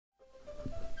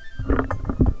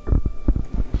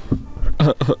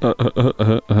I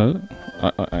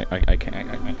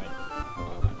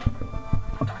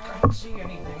can't see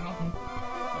anything.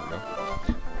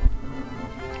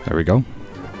 There we go.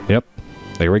 Yep.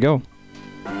 There we go.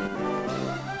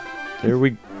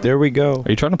 There we go.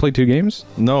 Are you trying to play 2 games?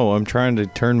 No, I'm trying to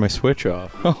turn my Switch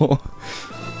off. Oh.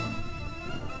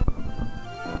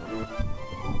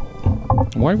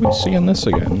 Why are we seeing this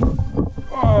again?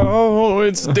 Oh,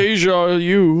 it's deja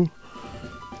you.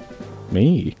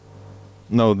 Me?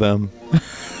 No, them.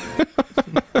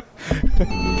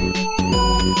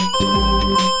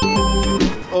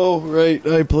 Oh, right,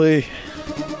 I play.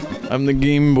 I'm the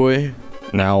Game Boy.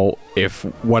 Now, if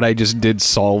what I just did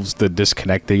solves the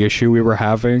disconnecting issue we were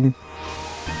having,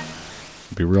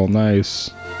 it'd be real nice.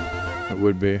 It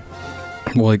would be.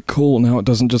 Like, cool, now it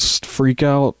doesn't just freak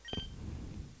out.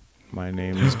 My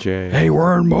name is Jay. Hey,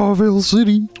 we're in Marville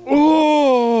City.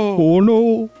 Oh! Oh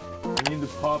no. I need to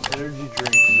pop energy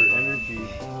drink for energy.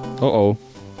 Uh-oh.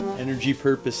 Energy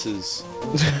purposes.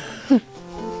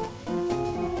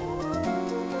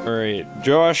 Alright,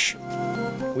 Josh,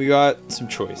 we got some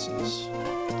choices.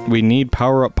 We need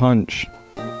power-up punch.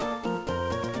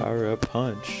 Power-up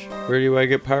punch. Where do I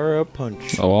get power-up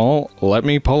punch? Well, let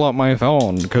me pull up my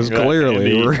phone, because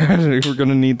clearly we're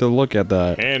gonna need to look at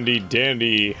that. Handy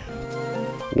dandy.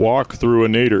 Walk through a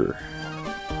nader.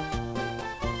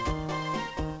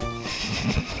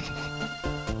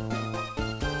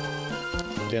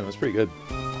 Damn, that's pretty good.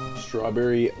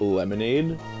 Strawberry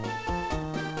lemonade.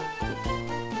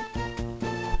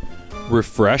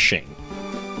 Refreshing.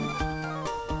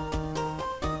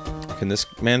 Can this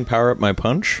man power up my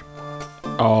punch?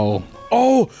 Oh.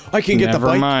 Oh, I can get the bike.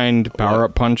 Never mind. Power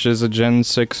Up Punch is a Gen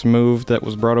 6 move that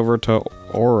was brought over to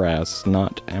Oras,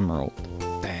 not Emerald.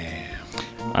 Damn.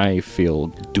 I feel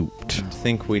duped. I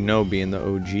think we know being the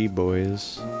OG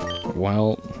boys.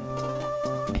 Well,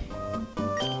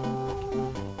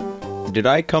 did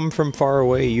I come from far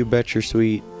away? You bet your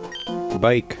sweet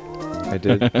bike. I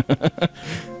did.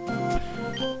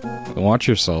 watch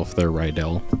yourself there,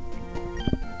 Rydell.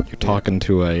 You're talking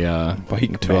to a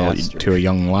bike to a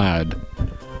young lad.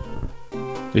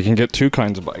 You can get 2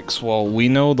 kinds of bikes. Well, we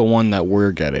know the one that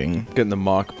we're getting. Getting the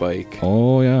mock bike.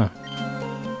 Oh yeah.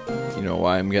 You know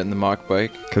why I'm getting the mock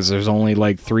bike? Because there's only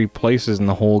like 3 places in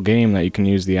the whole game that you can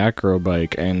use the acro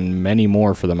bike, and many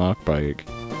more for the mock bike.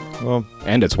 Well,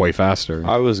 and it's way faster.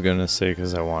 I was gonna say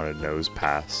because I wanted nose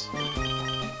pass.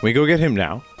 We go get him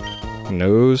now.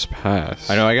 Nose pass.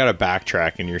 I know I gotta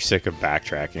backtrack, and you're sick of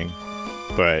backtracking,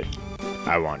 but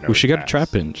I want nose pass. We should get a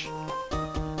trap pinch.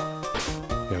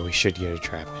 Yeah, we should get a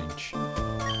trap pinch.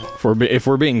 If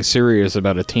we're being serious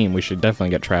about a team, we should definitely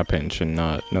get trap pinch and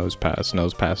not nose pass.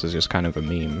 Nose pass is just kind of a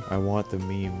meme. I want the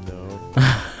meme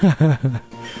though.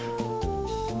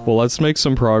 Well, let's make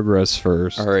some progress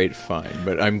first. Alright, fine,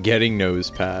 but I'm getting nose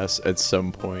pass at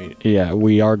some point. Yeah,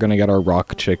 we are gonna get our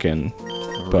rock chicken.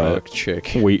 But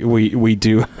we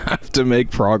do have to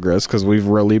make progress because we've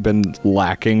really been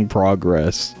lacking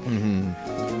progress.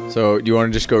 Mm-hmm. So, do you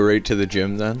want to just go right to the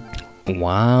gym then?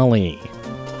 Wally.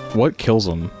 What kills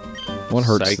him? What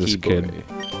hurts Psyche this boy. kid?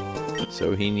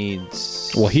 So he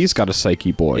needs... Well, he's got a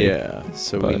psyche boy. Yeah,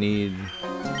 so we need...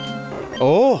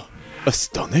 Oh!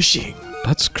 Astonishing!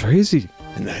 That's crazy.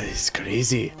 That is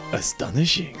crazy.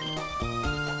 Astonishing.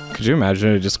 Could you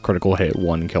imagine it just critical hit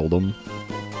 1 killed him?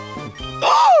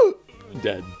 Oh!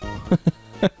 Dead.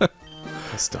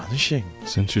 Astonishing.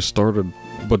 Since you started,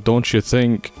 but don't you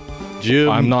think... Jim.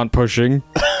 I'm not pushing.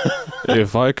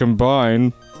 If I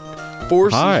combine...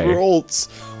 Forces rolls.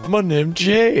 My name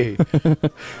Jay.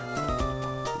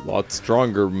 Lot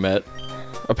stronger, Met.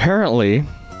 Apparently...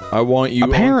 I want you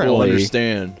apparently, to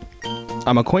understand.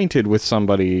 I'm acquainted with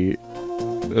somebody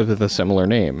with a similar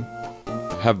name.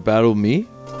 Have battled me?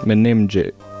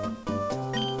 Menimje.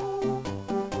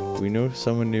 We know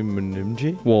someone named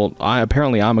Menimje? Well,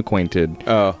 apparently I'm acquainted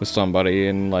with somebody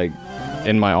in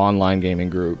my online gaming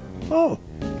group. Oh.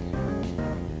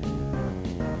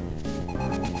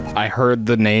 I heard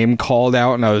the name called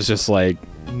out and I was just like,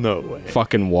 no way.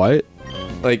 Fucking what?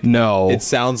 Like, no. It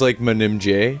sounds like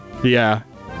Menimje. Yeah.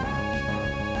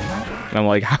 And I'm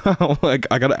like, how? Like,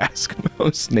 I gotta ask him how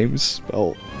his name's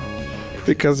spelled.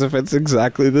 Because if it's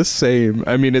exactly the same,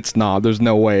 I mean, it's not, there's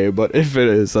no way, but if it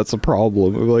is, that's a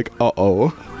problem. I'm like,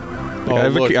 uh-oh.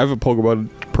 Like, I have a Pokemon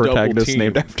protagonist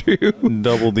named after you.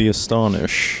 Double the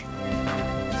Astonish.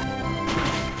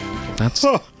 That's...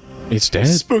 It's dead.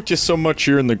 Spooked you so much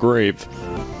you're in the grave.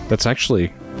 That's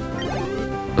actually...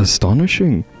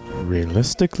 astonishing.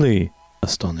 Realistically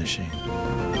astonishing.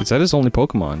 Is that his only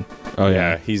Pokemon? Oh,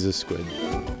 yeah. He's a squid.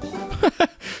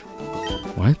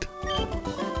 What?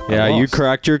 Yeah, you lost.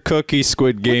 cracked your cookie,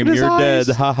 Squid Game. his You're eyes.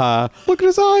 dead. Haha. Look at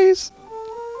his eyes.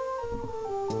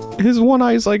 His one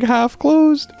eye's like half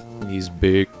closed. He's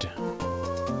baked.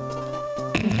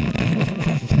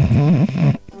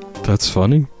 That's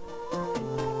funny.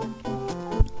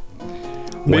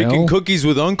 Making Well- cookies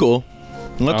with Uncle.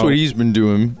 That's Oh. what he's been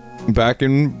doing back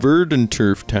in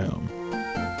Verdanturf Town.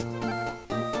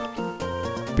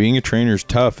 Being a trainer's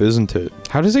tough, isn't it?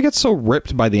 How does it get so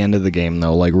ripped by the end of the game,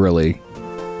 though? Like, really?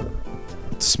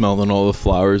 Smelling all the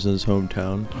flowers in his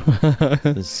hometown.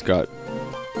 It's got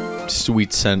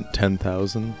sweet scent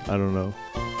 10,000. I don't know.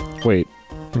 Wait.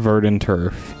 Verdant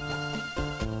turf.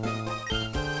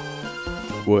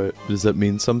 What? Does that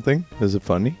mean something? Is it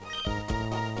funny?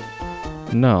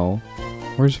 No.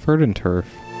 Where's Verdant turf?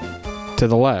 To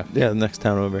the left. Yeah, the next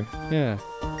town over. Yeah.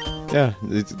 Yeah,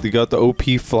 they got the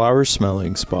OP flower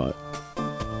smelling spot.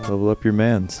 Level up your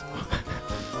mans.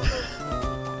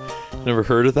 Never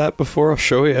heard of that before? I'll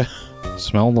show you.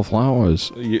 Smell the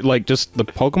flowers. Like, just the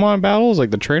Pokemon battles?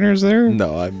 Like, the trainers there?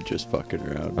 No, I'm just fucking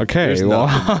around. Okay, There's well,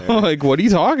 nothing there. like, what are you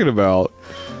talking about?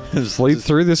 Played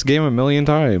through this game a million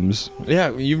times.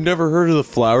 Yeah, you've never heard of the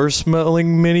flower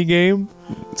smelling mini game?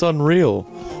 It's unreal.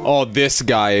 Oh, this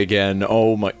guy again.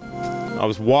 Oh my. I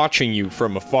was watching you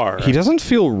from afar. He doesn't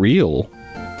feel real.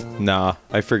 Nah,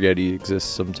 I forget he exists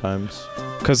sometimes.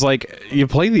 Because, like, you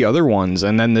play the other ones,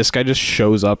 and then this guy just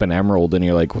shows up in Emerald, and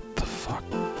you're like, what the fuck?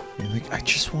 You're like, I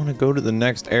just want to go to the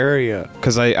next area.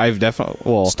 Because I've definitely...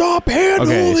 Well... Stop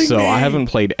hand-holding Okay, so me! I haven't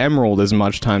played Emerald as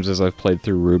much times as I've played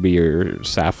through Ruby or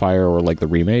Sapphire or, like, the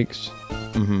remakes.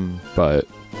 Mm-hmm. But,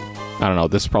 I don't know,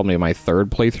 this is probably my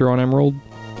third playthrough on Emerald.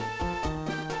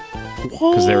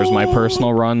 Because there was my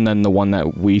personal run, then the one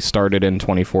that we started in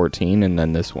 2014, and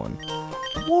then this one.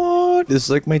 What? This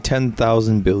is like my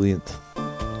 10,000 billionth.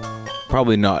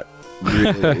 Probably not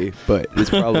really, but it's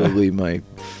probably my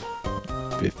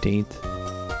 15th.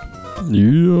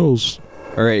 Yes.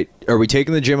 Alright, are we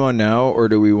taking the gym on now, or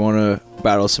do we want to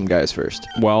battle some guys first?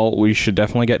 Well, we should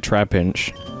definitely get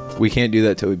Trapinch. We can't do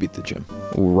that till we beat the gym.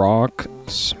 Rock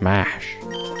Smash.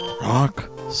 Rock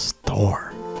Storm.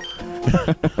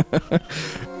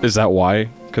 Is that why?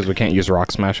 Because we can't use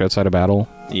Rock Smash outside of battle?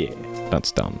 Yeah.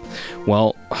 That's dumb.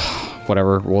 Well,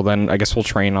 whatever. Well, then I guess we'll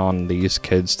train on these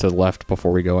kids to the left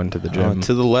before we go into the gym.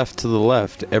 To the left, to the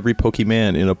left. Every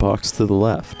Pokemon in a box to the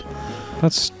left.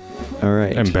 That's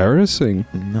Alright. embarrassing.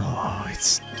 No,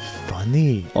 it's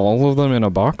funny. All of them in a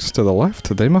box to the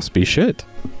left. They must be shit.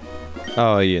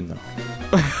 Oh, you know.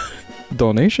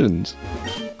 Donations.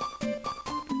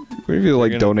 What if you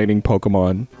like donating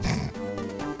Pokemon?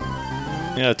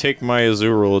 Yeah, take my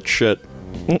Azurill, it's shit.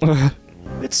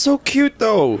 It's so cute,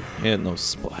 though. Yeah, no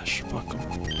splash. Fuck 'em.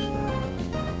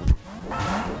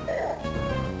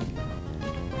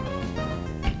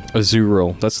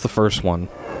 Azurill. That's the first one.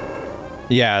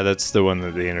 Yeah, that's the one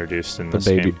that they introduced in this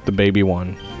game. The baby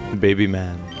one. Baby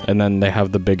man. And then they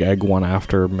have the big egg one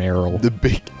after Meryl. The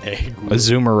big egg.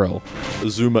 Azumarill.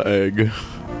 Azuma egg.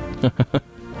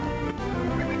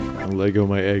 Lego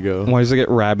my ego. Why does it get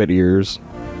rabbit ears?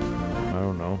 I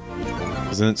don't know.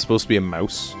 Isn't it supposed to be a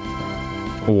mouse?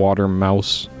 A water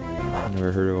mouse. I've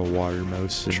never heard of a water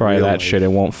mouse. in Try real that life. shit. It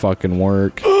won't fucking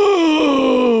work.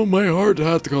 Oh, my heart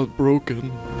had got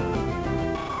broken.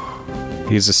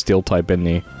 He's a steel type, isn't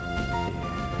he?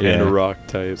 And a rock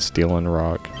type. Steel and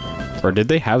rock. Or did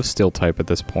they have steel type at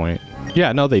this point?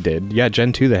 Yeah, no, they did. Yeah,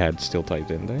 Gen 2 they had steel type,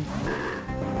 didn't they?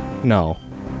 No.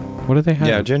 What did they have?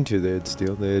 Yeah, Gen 2 they had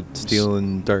steel. They had steel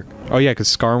and dark. Oh, yeah,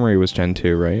 because Skarmory was Gen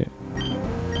 2, right?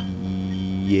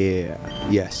 Yeah.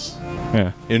 Yes.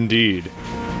 Yeah. Indeed.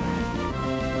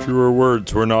 Truer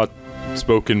words were not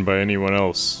spoken by anyone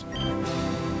else.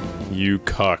 You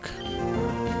cuck.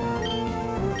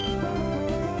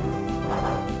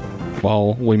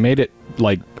 Well, we made it,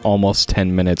 like, almost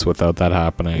 10 minutes without that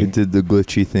happening. It did the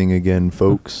glitchy thing again,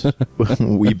 folks.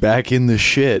 We back in the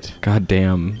shit. God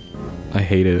damn. I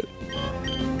hate it.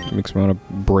 It makes me want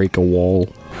to break a wall.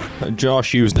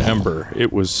 Josh used Ember.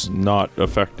 It was not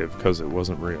effective because it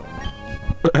wasn't real.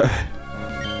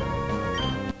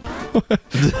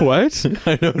 What?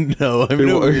 I don't know. I'm in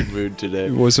a weird mood today.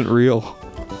 It wasn't real.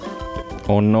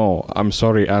 Oh no, I'm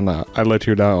sorry, Anna. I let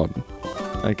you down.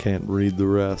 I can't read the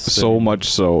rest. So much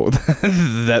so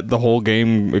that the whole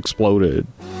game exploded.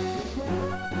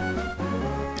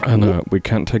 Anna, we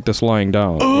can't take this lying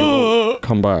down. You will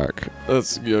come back.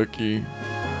 That's yucky.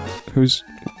 Who's...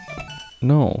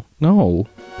 No. No.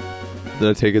 Did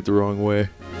I take it the wrong way?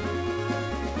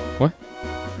 What?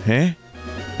 Huh?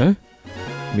 Huh?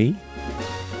 Me?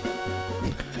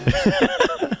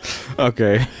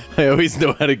 Okay. I always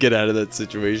know how to get out of that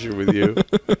situation with you.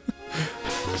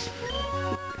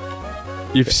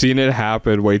 You've seen it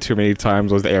happen way too many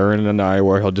times with Aaron and I,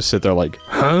 where he'll just sit there like,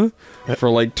 huh? For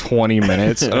like 20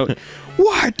 minutes.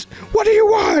 What? What do you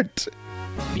want?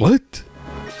 What?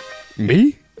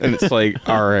 Me? And it's like,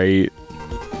 alright.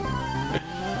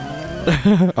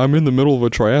 I'm in the middle of a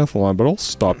triathlon, but I'll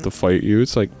stop to fight you.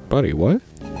 It's like, buddy, what?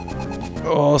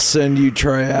 Oh, I'll send you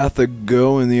Triatha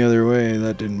going the other way.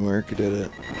 That didn't work, did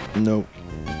it? Nope.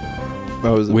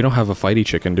 We don't have a fighty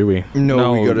chicken, do we?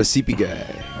 No, we got a CP guy.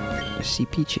 A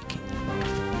CP chicken.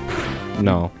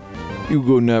 No. You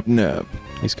go nap nap.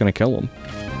 He's gonna kill him.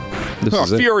 This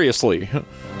is it. Furiously.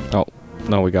 Oh,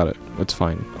 no, we got it. It's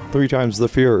fine. 3 times the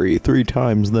fury, 3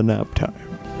 times the nap time.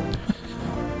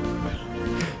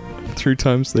 3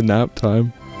 times the nap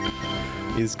time.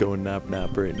 He's going nap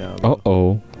nap right now.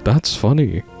 Uh-oh. That's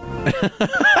funny.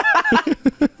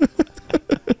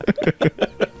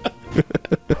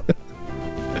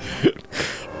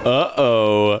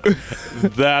 Uh-oh.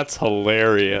 That's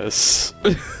hilarious.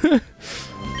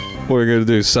 What are we gonna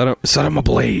do? Set him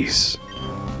ablaze.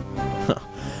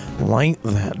 Light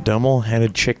that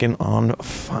double-headed chicken on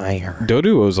fire.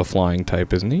 Doduo's a flying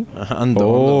type, isn't he?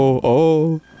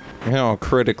 Oh. Now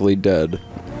critically dead.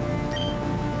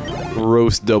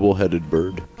 Roast double-headed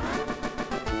bird.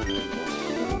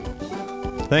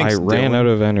 Thanks, I ran Dylan. out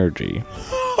of energy.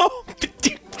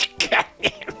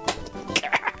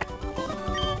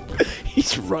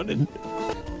 He's running.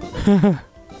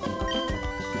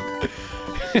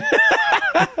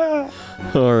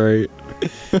 Alright.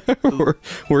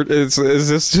 Is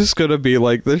this just gonna be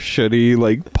like the shitty,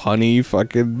 like, punny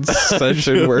fucking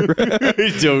session where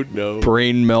I don't know.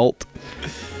 brain melt?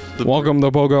 Welcome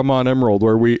to Pokemon Emerald,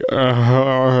 where we...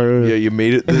 Yeah, you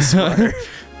made it this far.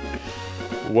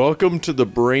 Welcome to the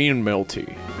brain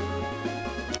melty.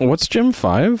 What's Gym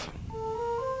 5?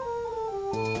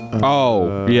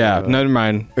 Oh, yeah, never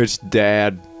mind. It's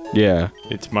Dad. Yeah.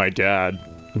 It's my dad.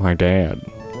 My dad.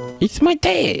 It's my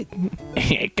dad.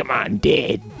 Come on,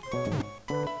 Dad.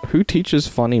 Who teaches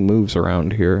funny moves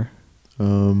around here?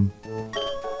 Doesn't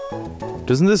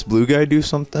this blue guy do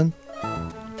something?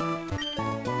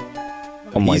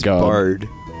 Oh my He's god. Bard.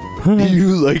 Do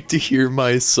you like to hear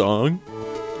my song?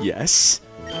 Yes.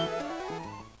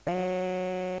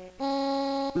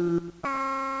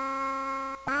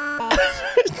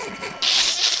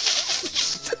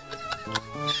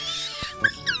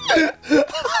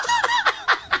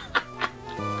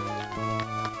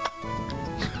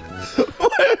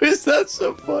 Why is that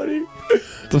so funny?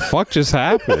 The fuck just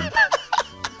happened?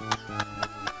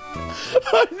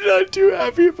 I'm not too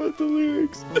happy about the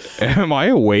lyrics. Am I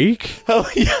awake? Hell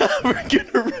yeah, we're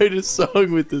gonna write a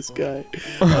song with this guy.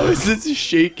 How is this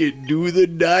shake it, do the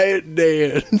diet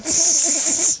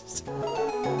dance?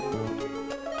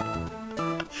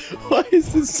 Why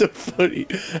is this so funny?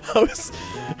 How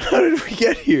did we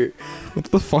get here? What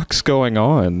the fuck's going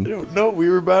on? I don't know. We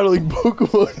were battling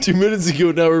Pokemon 2 minutes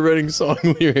ago. Now we're writing song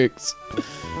lyrics.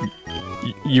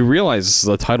 You realize this is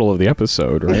the title of the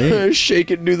episode, right?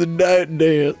 Shake it, do the diet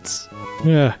dance.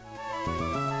 Yeah.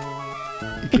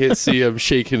 You can't see I'm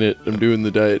shaking it. I'm doing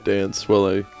the diet dance while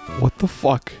I What the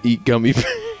fuck? eat gummy bears.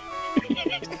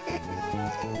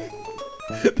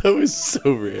 That was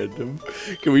so random.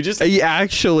 Can we just... He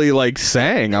actually, like,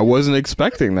 sang. I wasn't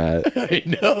expecting that. I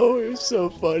know, it was so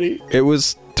funny. It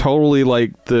was totally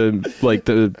like the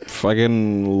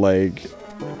fucking, like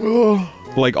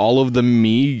all of the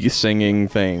me singing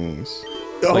things.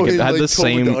 Oh, Like, it in, had the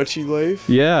same- Tomodachi Life?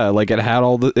 Yeah, like it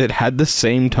had the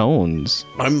same tones.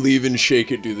 I'm leaving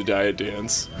Shake It, do the diet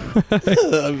dance.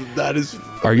 That is...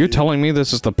 Are you telling me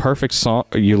this is the perfect song?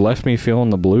 You left me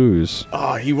feeling the blues.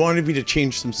 Ah, he wanted me to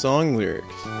change some song lyrics.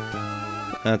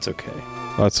 That's okay.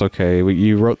 That's okay.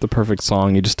 You wrote the perfect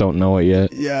song, you just don't know it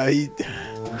yet. Yeah, he's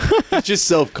just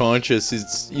self-conscious.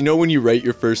 It's, you know, when you write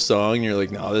your first song, you're like,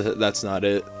 no, that's not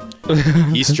it.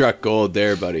 He struck gold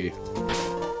there, buddy.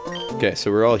 Okay,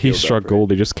 so we're all He healed struck up, gold,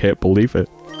 he just can't believe it.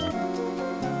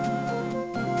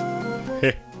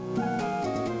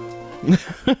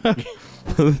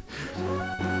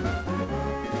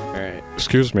 Alright.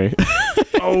 Excuse me.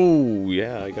 Oh,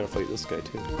 yeah, I gotta fight this guy,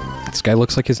 too. This guy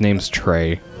looks like his name's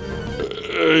Trey.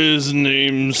 His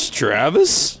name's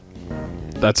Travis?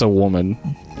 That's a woman.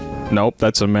 Nope,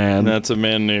 that's a man. And that's a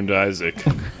man named Isaac.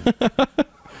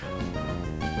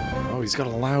 Oh, he's got a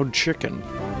loud chicken.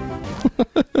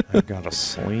 I got a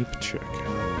sleep chicken.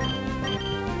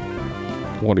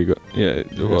 What do you got? Yeah,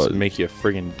 Just make you a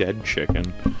friggin' dead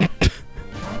chicken.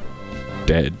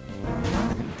 dead.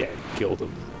 Dead. Killed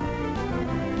him.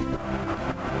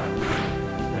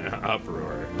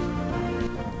 Uproar.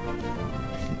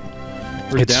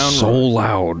 We're It's down so roar.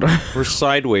 loud. We're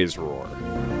sideways roar.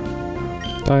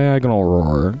 Diagonal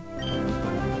roar.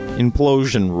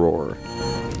 Implosion roar.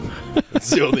 That's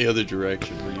the only other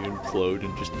direction where you implode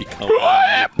and just become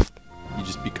you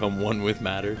just become one with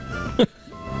matter.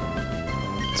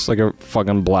 It's like a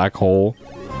fucking black hole.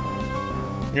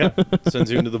 Yeah.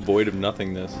 Sends you into the void of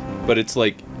nothingness. But it's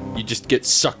like you just get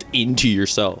sucked into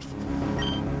yourself.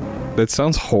 That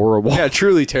sounds horrible. Yeah,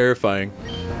 truly terrifying.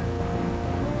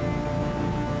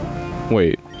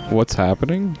 Wait, what's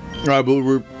happening? Alright, but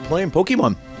we're playing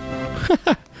Pokemon.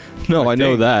 No, I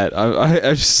know that.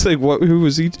 I just like, what? Who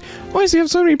was he? Why does he have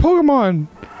so many Pokemon?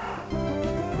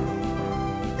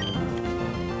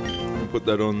 Put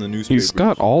that on the newspaper. He's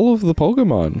got all of the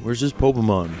Pokemon. Where's his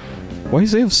Pokemon? Why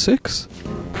does he have 6?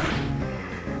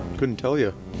 Couldn't tell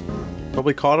you.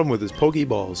 Probably caught him with his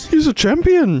Pokeballs. He's a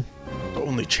champion.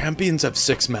 Only champions have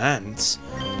 6 mans.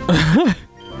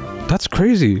 That's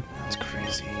crazy. That's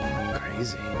crazy.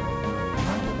 Crazy.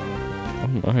 Oh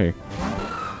my.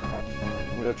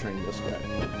 I'm gonna train this guy.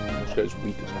 This guy's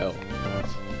weak as hell.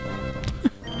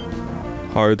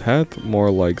 Hard hat,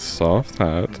 more like soft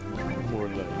hat. More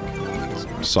like...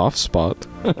 Soft spot.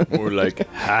 More like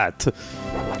hat.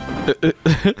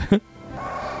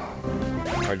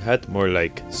 Hard hat, more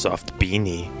like soft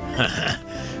beanie.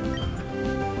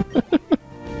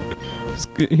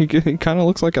 He kind of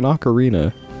looks like an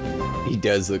ocarina. He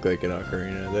does look like an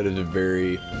ocarina. That is a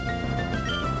very...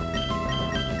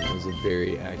 That was a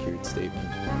very accurate statement.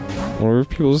 Or if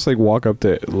people just like walk up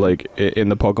to, like, in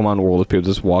the Pokemon world, if people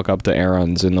just walk up to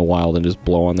Arons in the wild and just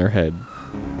blow on their head.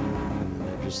 And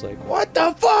they're just like, what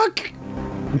the fuck?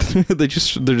 they're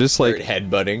just like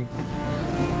headbutting.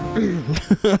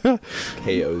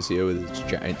 KOs you with his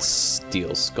giant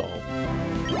steel skull.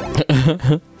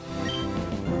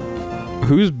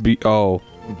 Who's oh,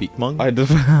 Beakmong?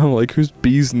 I'm like, who's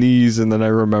Bee's knees? And then I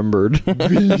remembered.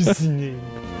 Bee's knees.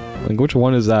 Like, which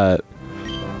one is that?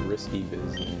 Risky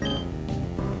business.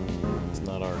 It's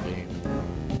not our game.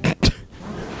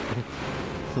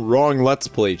 Wrong Let's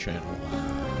Play channel.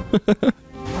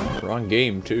 Wrong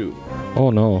game too.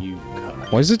 Oh no. You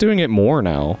cunt. Why is it doing it more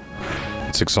now?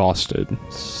 It's exhausted.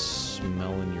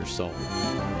 Smelling your salt.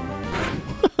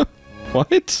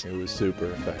 What? It was super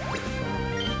effective.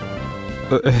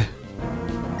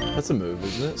 That's a move,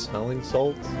 isn't it? Smelling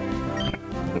salt?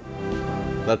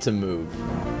 That's a move.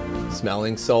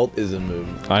 Smelling salt is a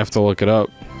move. I have to look it up.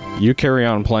 You carry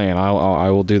on playing. I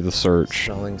will do the search.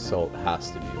 Smelling salt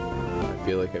has to be a move. I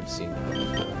feel like I've seen that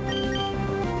before.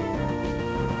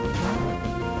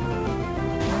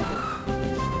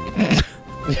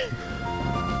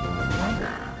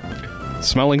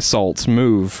 Smelling salts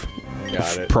move.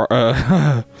 Got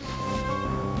it.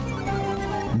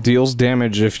 Deals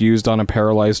damage if used on a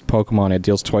paralyzed Pokemon. It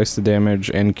deals twice the damage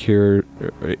and cure...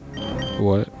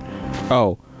 What?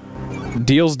 Oh.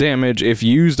 Deals damage if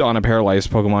used on a paralyzed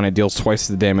Pokemon. It deals twice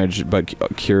the damage, but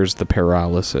cures the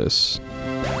paralysis.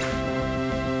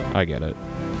 I get it.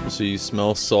 So you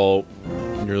smell salt,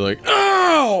 and you're like,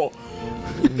 ow!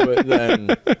 But then,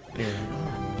 you're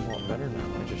a lot better now.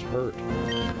 I just hurt.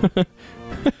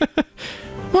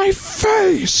 My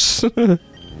face!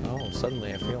 Oh,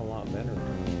 suddenly I feel a lot better.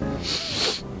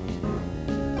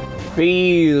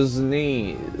 Bees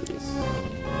knees.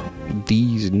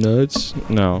 These nuts?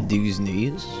 No. These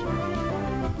knees?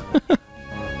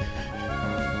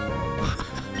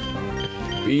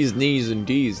 Bees knees and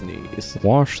D's knees.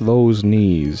 Wash those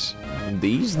knees.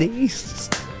 These knees?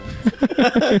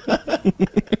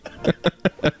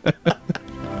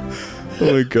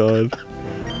 Oh my god.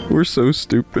 We're so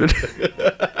stupid.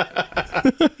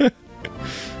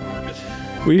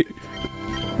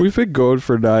 We've been going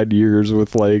for 9 years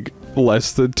with like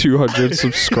less than 200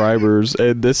 subscribers,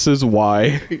 and this is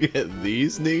why.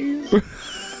 These knees?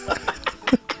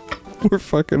 We're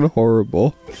fucking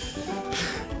horrible.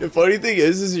 The funny thing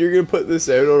is you're gonna put this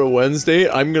out on a Wednesday.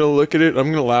 I'm gonna look at it. I'm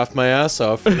gonna laugh my ass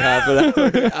off for half an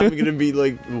hour. I'm gonna be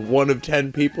like one of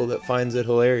 10 people that finds it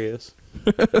hilarious.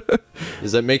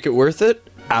 Does that make it worth it?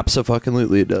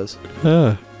 Abso-fucking-lutely it does.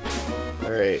 Huh.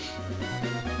 All right.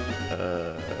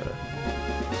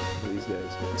 These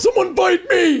guys. Someone bite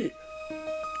me!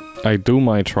 I do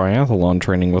my triathlon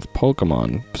training with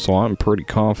Pokemon, so I'm pretty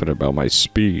confident about my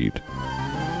speed.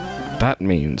 That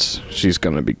means she's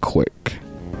gonna be quick.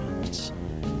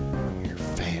 You're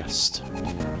fast.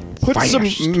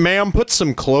 Put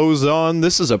some clothes on.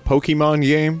 This is a Pokemon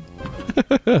game.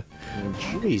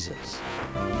 Jesus.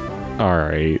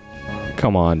 Alright.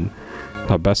 Come on.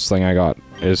 The best thing I got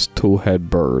is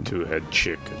two-head bird. Two-head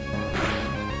chicken.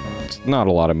 It's not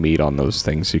a lot of meat on those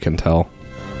things, you can tell.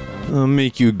 I'll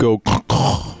make you go.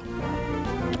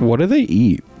 What do they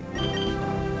eat?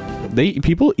 The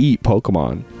People eat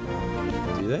Pokemon.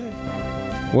 Do they?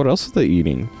 What else are they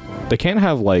eating? They can't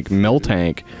have like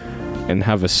Miltank and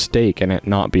have a steak and it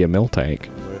not be a Miltank.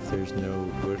 What if there's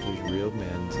real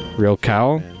man's? Real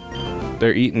cow? Man?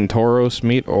 They're eating Tauros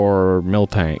meat or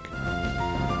Miltank.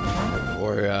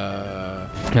 Or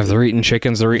If they're eating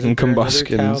chickens, they're eating Isn't there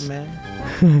Combuskins. another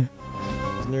cow man?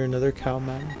 Isn't there another cow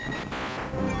man?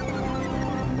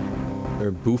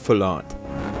 Or Bouffalant.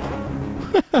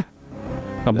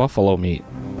 A buffalo meat.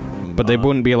 But they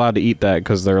wouldn't be allowed to eat that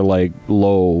because they're like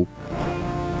low.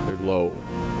 They're low.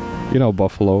 You know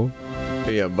buffalo.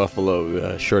 Yeah,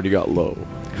 buffalo. Shorty got low.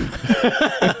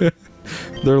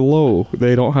 They're low.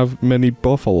 They don't have many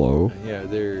buffalo. Yeah,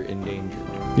 they're endangered.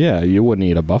 Yeah, you wouldn't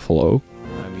eat a buffalo.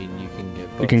 I mean, you can get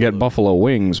buffalo. You can get buffalo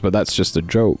wings, but that's just a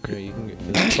joke. Yeah, you can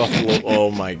get buffalo. Oh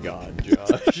my god,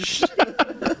 Josh.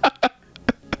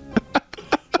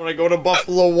 When I go to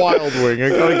Buffalo Wild Wing, I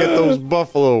gotta get those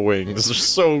buffalo wings. They're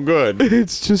so good.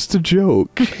 It's just a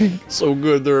joke. So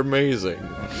good, they're amazing.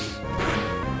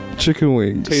 Chicken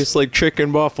wings. Tastes like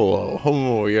chicken buffalo.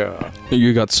 Oh, yeah.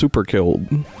 You got super killed.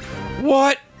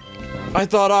 What? I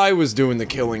thought I was doing the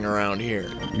killing around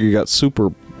here. You got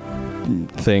super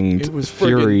thinged. It was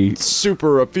Fury.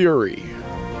 super a fury.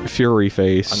 Fury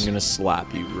face. I'm gonna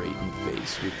slap you right in the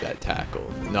face with that tackle.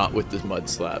 Not with this mud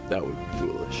slap. That would be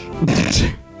foolish.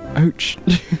 Ouch.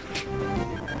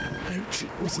 Ouch, it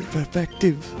wasn't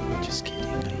effective. Just kidding.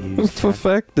 I used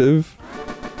Effective.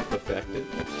 effective.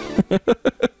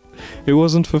 It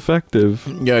wasn't effective.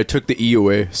 Yeah, I took the E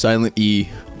away. Silent E.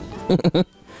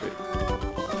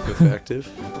 Effective.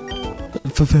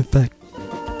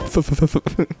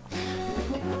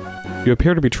 You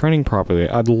appear to be training properly.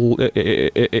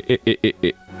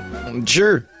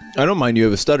 Sure. I don't mind you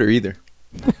have a stutter either.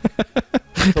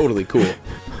 Totally cool.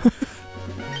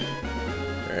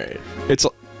 Alright. It's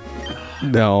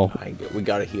no. We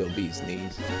gotta heal B's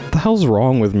knees. What the hell's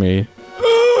wrong with me?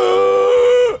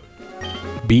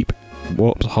 Beep.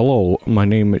 Whoops. Hello, my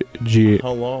name is G.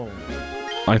 How long?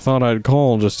 I thought I'd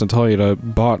call just to tell you to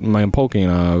bought my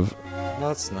Pokémon.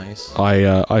 That's nice.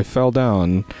 I fell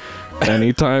down.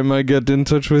 Anytime I get in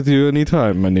touch with you,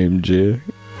 anytime, my name G.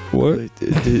 What?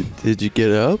 Did you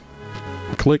get up?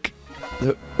 Click.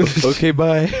 Okay,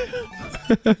 bye.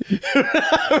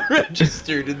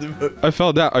 Registered in the book. I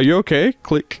fell down. Are you okay?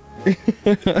 Click.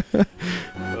 That's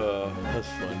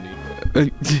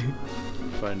funny.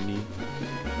 Funny.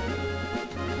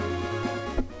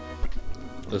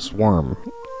 This worm.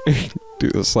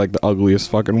 Dude, it's like the ugliest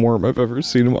fucking worm I've ever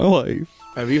seen in my life.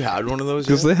 Have you had one of those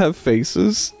Because yet? they have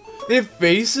faces. They have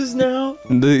faces now?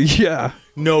 Yeah.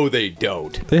 No, they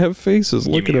don't. They have faces.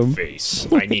 Look at them. Face.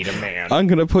 I need a man. I'm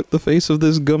gonna put the face of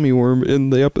this gummy worm in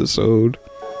the episode.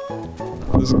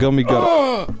 This gummy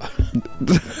got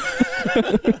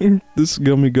this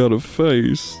gummy got a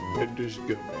face.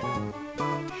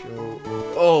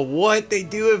 Oh, what? They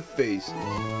do have faces.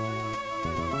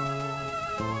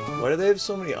 Why do they have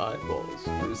so many eyeballs?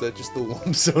 Or is that just the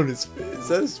lumps on his face? Is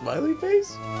that a smiley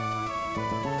face?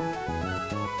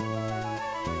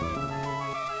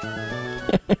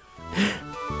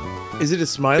 Is it a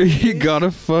smiley face? He got a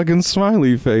fucking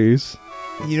smiley face.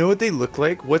 You know what they look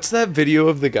like? What's that video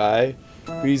of the guy?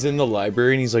 He's in the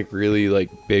library and he's like really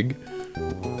like big.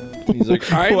 He's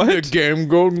like, I'm the What? game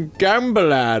golden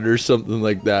gambalad or something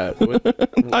like that. What?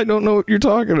 I don't know what you're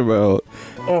talking about.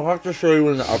 Oh, I'll have to show you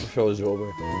when the episode is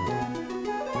over.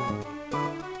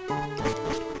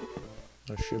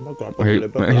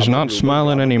 He's not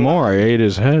smiling anymore. I ate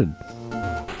his head.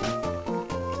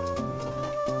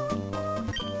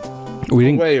 We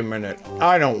didn't. Wait a minute.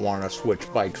 I don't want to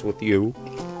switch bikes with you.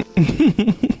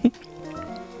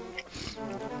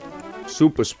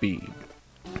 Super speed.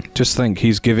 Just think,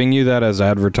 he's giving you that as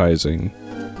advertising.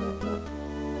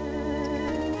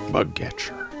 Bug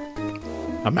catcher.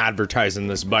 I'm advertising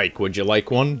this bike. Would you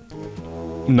like one?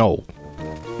 No.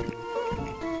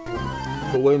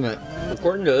 But wait a minute.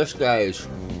 According to this guy's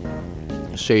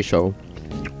say so,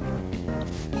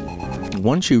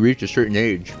 once you reach a certain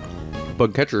age,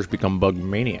 bug catchers become bug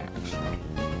maniacs.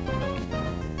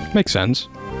 Makes sense.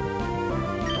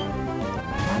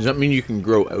 Does that mean you can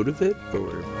grow out of it,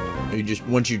 or you just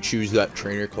once you choose that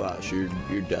trainer class, you're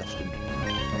destined?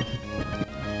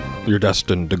 You're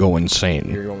destined to go insane.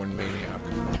 You're going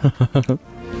maniac.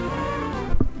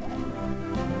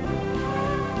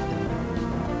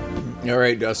 All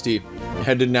right, Dusty.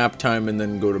 Head to nap time and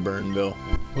then go to Burnville.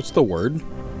 What's the word?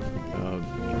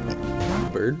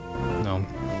 Bird? No.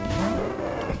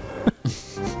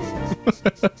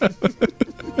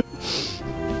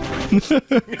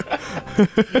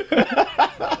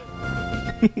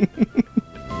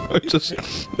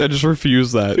 I just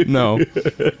refuse that. No.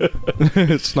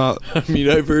 It's not. I mean,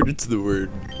 I've heard it's the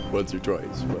word once or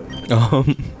twice, but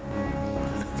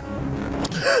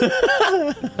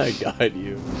I got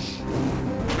you.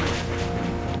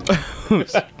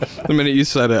 The minute you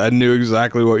said it, I knew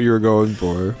exactly what you were going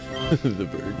for. The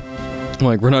bird. I'm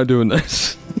like, we're not doing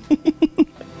this.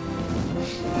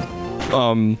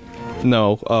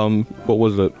 No, what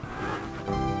was it?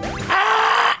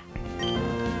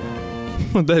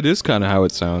 That is kind of how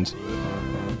it sounds.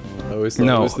 I always thought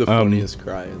it was the funniest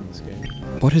cry in this game.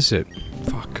 What is it?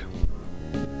 Fuck.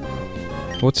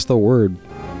 What's the word?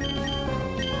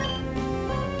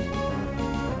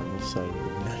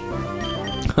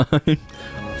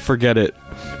 Forget it.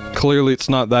 Clearly it's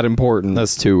not that important.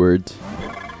 That's 2 words.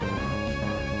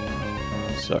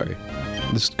 Sorry.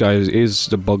 This guy is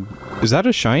the bug. Is that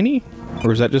a shiny?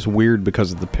 Or is that just weird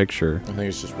because of the picture? I think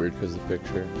it's just weird because of the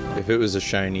picture. If it was a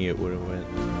shiny, it would have went.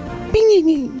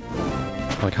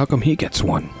 Like, how come he gets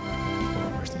one?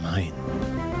 Where's mine?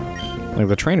 Like,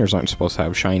 the trainers aren't supposed to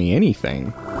have shiny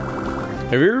anything.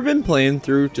 Have you ever been playing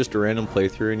through just a random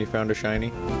playthrough and you found a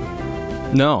shiny?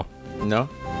 No. No?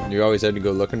 You always had to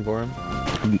go looking for him?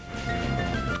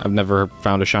 I've never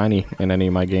found a shiny in any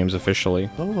of my games officially.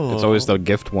 Oh. It's always the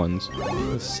gift ones.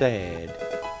 That's sad.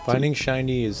 Finding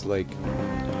shiny is like...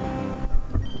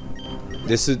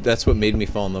 That's what made me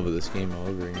fall in love with this game all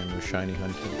over again, was shiny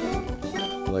hunting.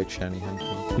 I like shiny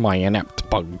hunting. My inept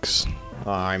bugs.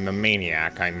 I'm a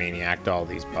maniac. I maniaced all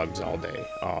these bugs all day.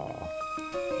 Oh.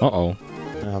 Uh-oh.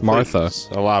 Martha. Please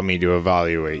allow me to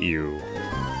evaluate you.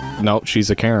 No, she's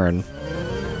a Karen.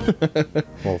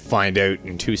 We'll find out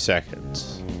in 2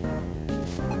 seconds.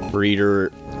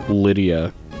 Breeder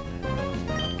Lydia.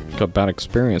 Got bad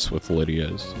experience with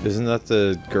Lydia's. Isn't that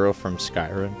the girl from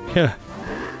Skyrim? Yeah.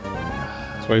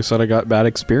 That's why I said I got bad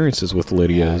experiences with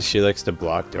Lydia's. She likes to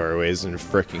block doorways and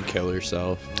frickin' kill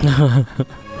herself.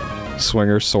 Swing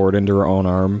her sword into her own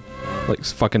arm. Like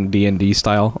fucking D&D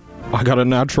style. I got a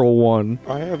natural 1.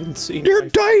 I haven't seen Your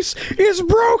dice is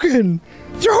broken!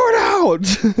 Throw it out!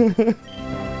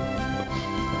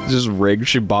 Just rigged.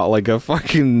 She bought like a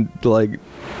fucking like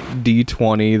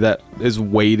D20 that is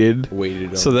weighted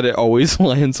so that it always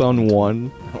lands on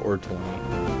 1. Or 20.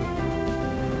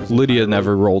 Lydia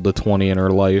never rolled a 20 in her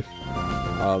life.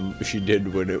 She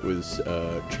did when it was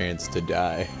chance to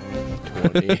die.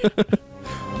 20.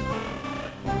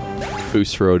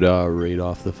 Boost rode right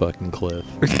off the fucking cliff.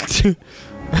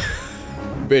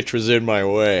 Bitch was in my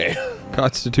way.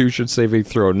 Constitution saving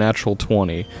throw, natural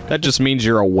 20. That just means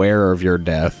you're aware of your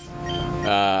death.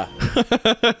 Wow,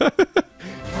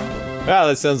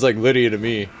 that sounds like Lydia to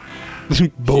me.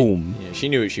 Boom. She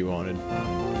knew what she wanted.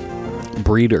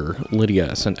 Breeder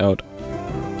Lydia sent out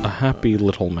a happy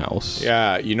little mouse.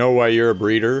 Yeah, you know why you're a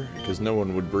breeder? Because no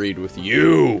one would breed with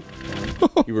you.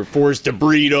 You were forced to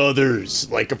breed others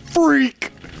like a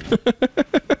freak.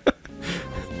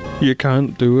 You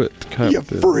can't do it. Can't You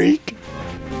freak.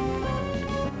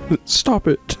 Stop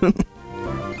it. You're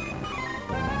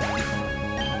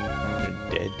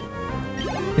dead.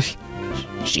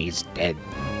 She's dead.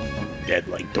 Dead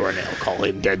like Dornell. Call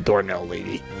him Dead Dornell,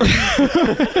 lady.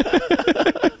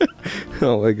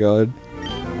 Oh my god.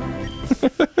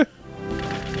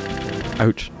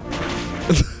 Ouch.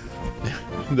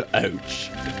 The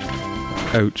ouch.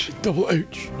 Ouch. Double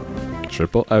ouch.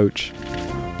 Triple ouch.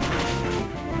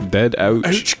 Dead ouch.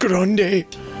 Ouch grande.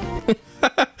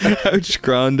 Ouch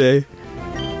grande.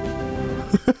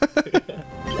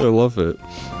 I love it.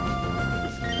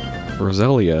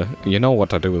 Roselia, you know what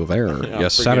to do there. Yeah, you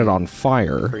set it on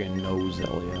fire. Friggin'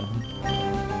 Noselia.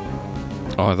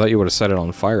 Oh, I thought you would have set it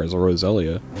on fire as a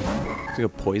Roselia. It's like a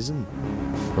poison.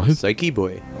 What? Psyche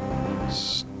boy.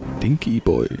 Stinky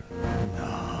boy.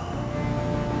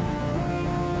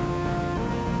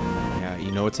 Yeah,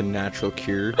 you know it's a natural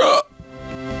cure?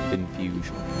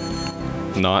 Infusion.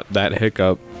 Not that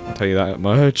hiccup, I'll tell you that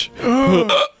much.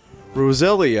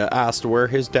 Roselia asked where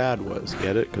his dad was.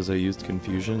 Get it? Because I used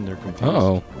confusion. They're confused.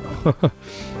 Uh-oh.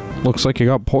 Looks like you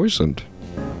got poisoned.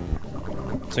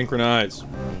 Synchronize.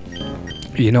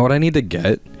 You know what I need to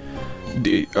get?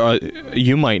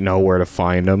 You might know where to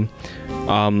find them.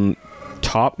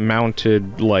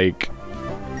 Top-mounted, like,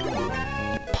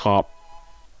 pop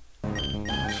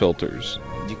filters.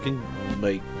 You can,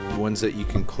 like, ones that you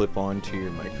can clip onto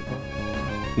your microphone?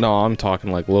 No, I'm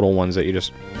talking like little ones that you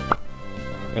just...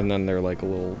 And then they're like a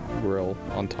little grill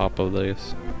on top of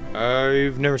this.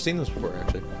 I've never seen this before,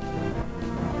 actually.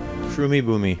 Shroomy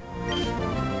boomy.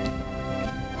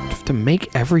 You have to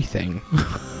make everything.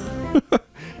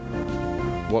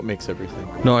 What makes everything?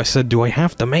 No, I said, do I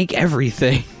have to make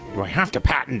everything? I have to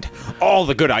patent all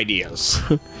the good ideas.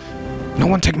 No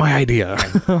one take my idea.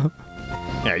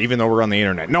 Yeah, even though we're on the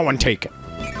internet, no one take it.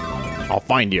 I'll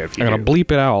find you if you I'm gonna do.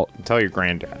 bleep it out. Tell your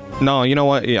granddad. No, you know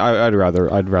what? Yeah, I'd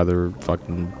rather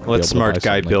fucking. be able Let to smart buy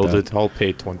guy something build like it. I'll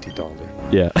pay $20.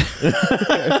 that. Yeah.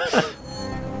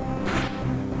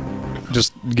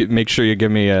 Just make sure you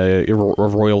give me a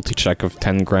royalty check of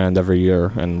 10 grand every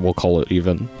year, and we'll call it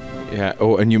even. Yeah.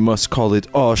 Oh, and you must call it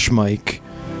Osh Mike.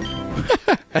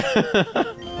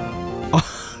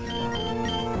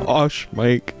 Osh,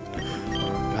 Mike.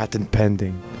 Patent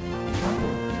pending.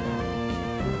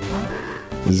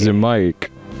 The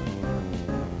Mike.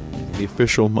 The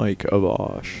official mic of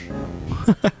Osh.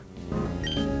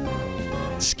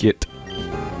 Skit.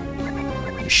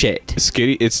 Shit.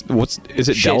 Skitty. Is it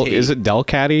Shitty. Is it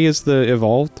Delcatty is the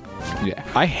evolved? Yeah.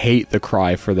 I hate the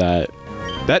cry for that.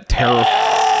 That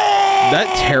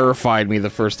terrified me the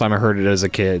first time I heard it as a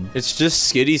kid. It's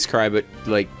just Skitty's cry, but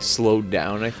like slowed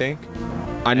down, I think.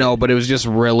 I know, but it was just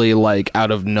really like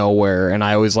out of nowhere, and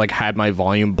I always like had my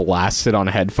volume blasted on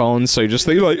headphones, so you just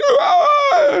think like,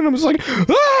 "Ah!" And I was like,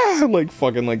 "Ah!" And, like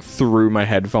fucking like threw my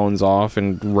headphones off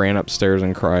and ran upstairs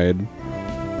and cried.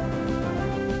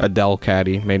 Adele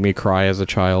Caddy made me cry as a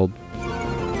child.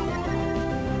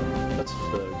 That's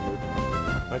good.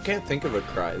 I can't think of a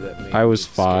cry that made I was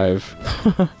me scared.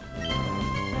 5.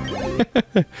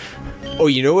 Oh,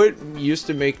 you know what used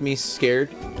to make me scared?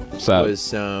 So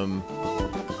Was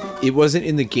it wasn't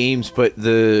in the games, but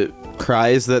the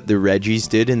cries that the Reggies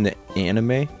did in the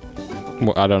anime,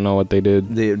 well, I don't know what they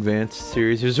did. the advanced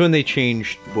series. It was when they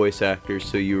changed voice actors,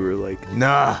 so you were like,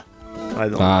 nah, I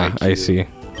don't like you. I see.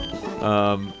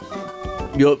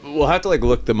 We'll have to like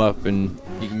look them up and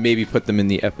you can maybe put them in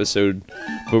the episode,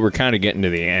 but we're kind of getting to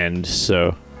the end,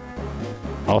 so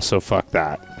Also, fuck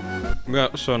that.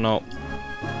 Yeah, so no.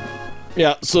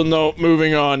 yeah. So no,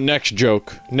 moving on. Next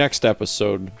joke. Next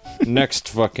episode. Next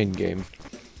fucking game.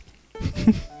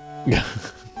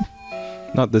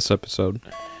 Not this episode.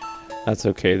 That's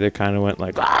okay. They kind of went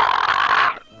like,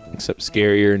 "Ah!" Except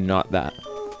scarier, not that.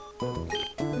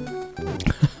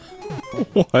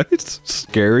 What?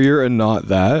 Scarier and not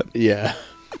that? Yeah.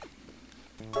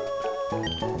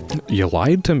 You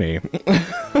lied to me.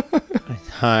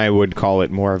 I would call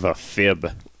it more of a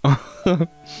fib.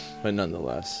 But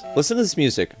nonetheless, listen to this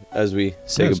music as we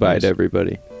say That's goodbye nice. to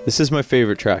everybody. This is my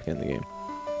favorite track in the game.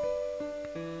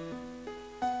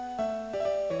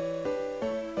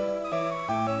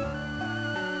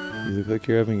 You look like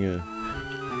you're having a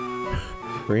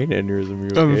brain aneurysm.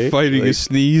 You okay? I'm fighting a Like,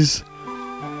 sneeze.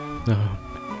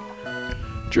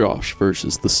 Josh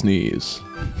versus the Sneeze.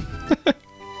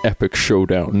 Epic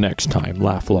showdown next time.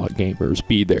 Laugh-A-Lot Gamers.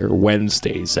 Be there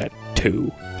Wednesdays at 2.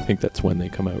 I think that's when they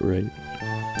come out, right?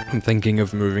 I'm thinking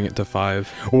of moving it to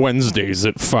 5. Wednesdays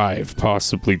at 5,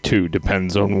 possibly 2,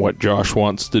 depends on what Josh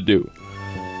wants to do.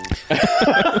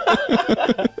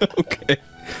 Okay.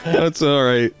 That's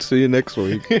alright. See you next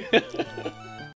week.